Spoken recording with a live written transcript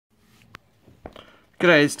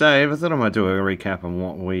G'day, it's Dave. I thought I might do a recap on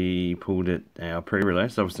what we pulled at our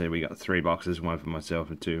pre-release. Obviously, we got 3 boxes, one for myself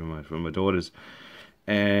and 2 for my daughters.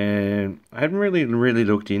 And I hadn't really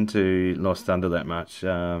looked into Lost Thunder that much.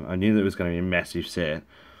 I knew that it was going to be a massive set.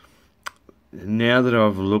 Now that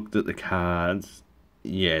I've looked at the cards,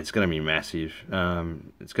 yeah, it's going to be massive.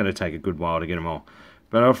 It's going to take a good while to get them all.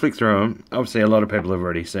 But I'll flick through them. Obviously, a lot of people have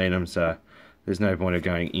already seen them, so there's no point of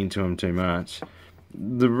going into them too much.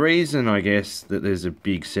 The reason, I guess, that there's a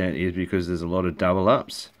big set is because there's a lot of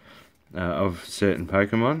double-ups of certain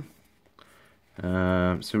Pokemon.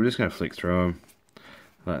 So we're just going to flick through them.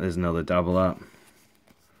 Like, there's another double-up.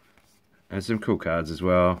 And some cool cards as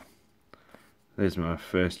well. There's my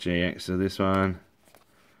first GX of this one.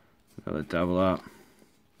 Another double-up.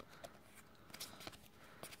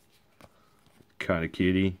 Kind of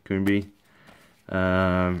cutie, Coonby.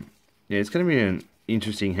 Yeah, it's going to be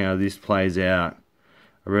interesting how this plays out.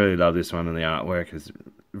 I really love this one, and the artwork is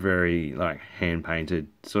very like hand painted,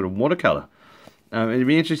 sort of watercolor. It'd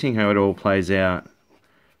be interesting how it all plays out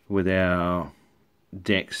with our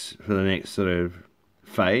decks for the next sort of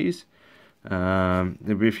phase. There'll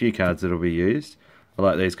be a few cards that'll be used. I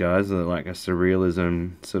like these guys; they're like a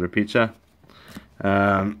surrealism sort of picture.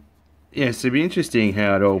 Yeah, so it'd be interesting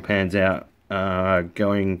how it all pans out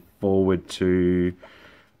going forward to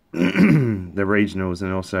the regionals,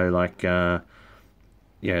 and also like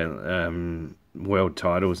world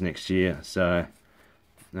titles next year. So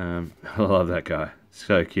I love that guy,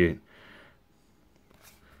 so cute,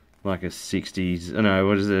 like a 60s, oh no,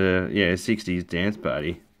 what is it, yeah, 60s dance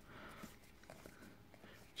party.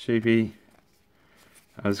 Sheepy.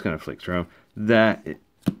 I'm just going to flick through them. That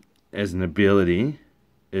as an ability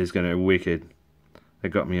is going to wicked. They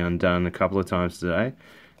got me undone a couple of times today.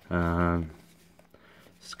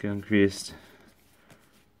 Skunkfist,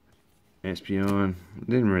 Espeon.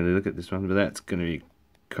 Didn't really look at this one, but that's going to be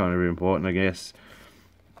kind of important, I guess.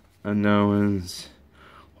 Unknowns,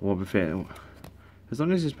 Wobbuffet. As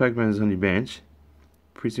long as this Pokemon is on your bench,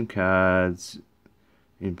 Prism cards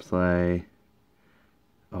in play.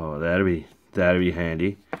 Oh, that'll be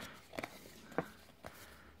handy.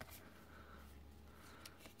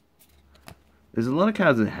 There's a lot of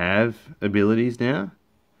cards that have abilities now.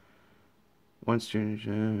 Once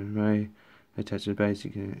during may attach a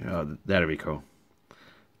basic. Oh, that'll be cool.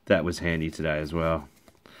 That was handy today as well.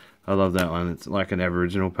 I love that one. It's like an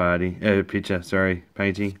Aboriginal party picture. Sorry,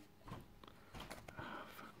 painting. Oh,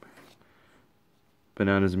 fuck, man.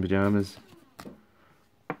 Bananas and pajamas.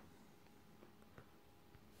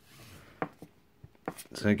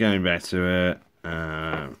 So going back to it,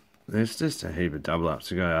 there's just a heap of double ups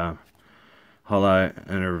to go. Hollow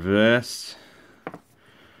and a reverse.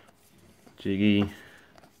 Jiggy.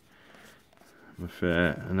 With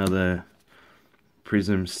another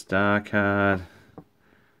Prism Star card.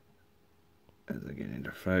 As I get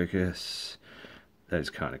into focus, that is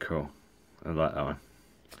kind of cool. I like that one.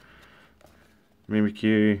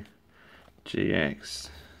 Mimikyu GX.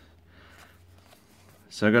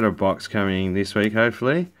 So I got a box coming this week,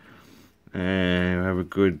 hopefully, and we'll have a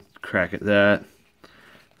good crack at that.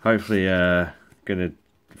 Hopefully, gonna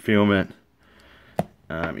film it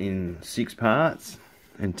in 6 parts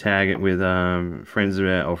and tag it with friends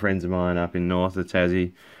of mine up in north of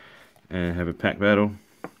Tassie, and have a pack battle.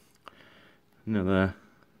 Another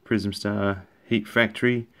Prism Star Heat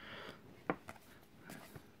Factory.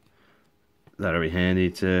 That'll be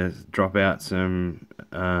handy to drop out some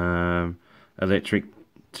electric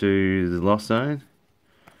to the Lost Zone.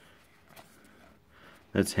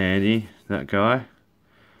 That's handy, that guy.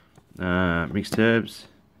 Mixed herbs,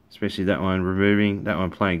 especially that one removing, that one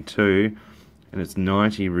playing 2, and it's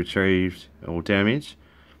 90 retrieved or damage,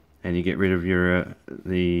 and you get rid of your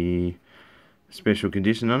the special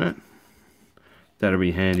condition on it. That'll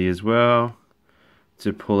be handy as well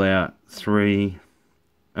to pull out 3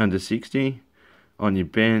 under 60 on your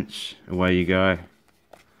bench. Away you go.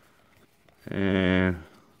 And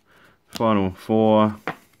final 4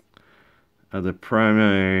 are the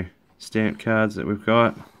promo stamp cards that we've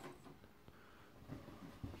got.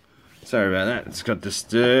 Sorry about that, it's got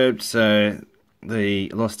disturbed. So the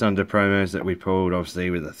Lost Thunder promos that we pulled, obviously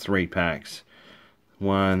with the 3 packs,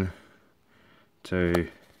 1, 2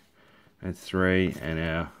 and 3, and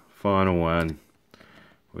our final one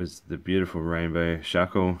was the beautiful Rainbow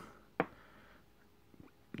Shuckle.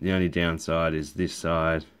 The only downside is this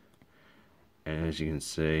side, and as you can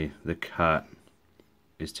see, the cut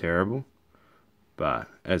is terrible, but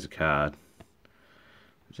as a card,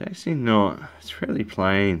 it's actually not, it's fairly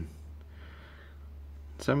plain.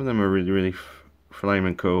 Some of them are really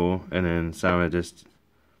flaming cool, and then some are just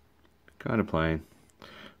kind of plain,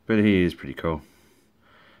 but he is pretty cool.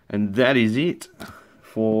 And that is it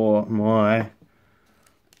for my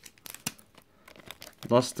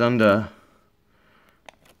Lost Thunder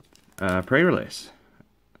pre-release.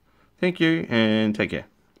 Thank you and take care.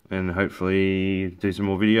 And hopefully do some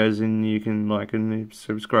more videos and you can like and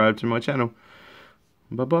subscribe to my channel.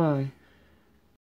 Bye bye.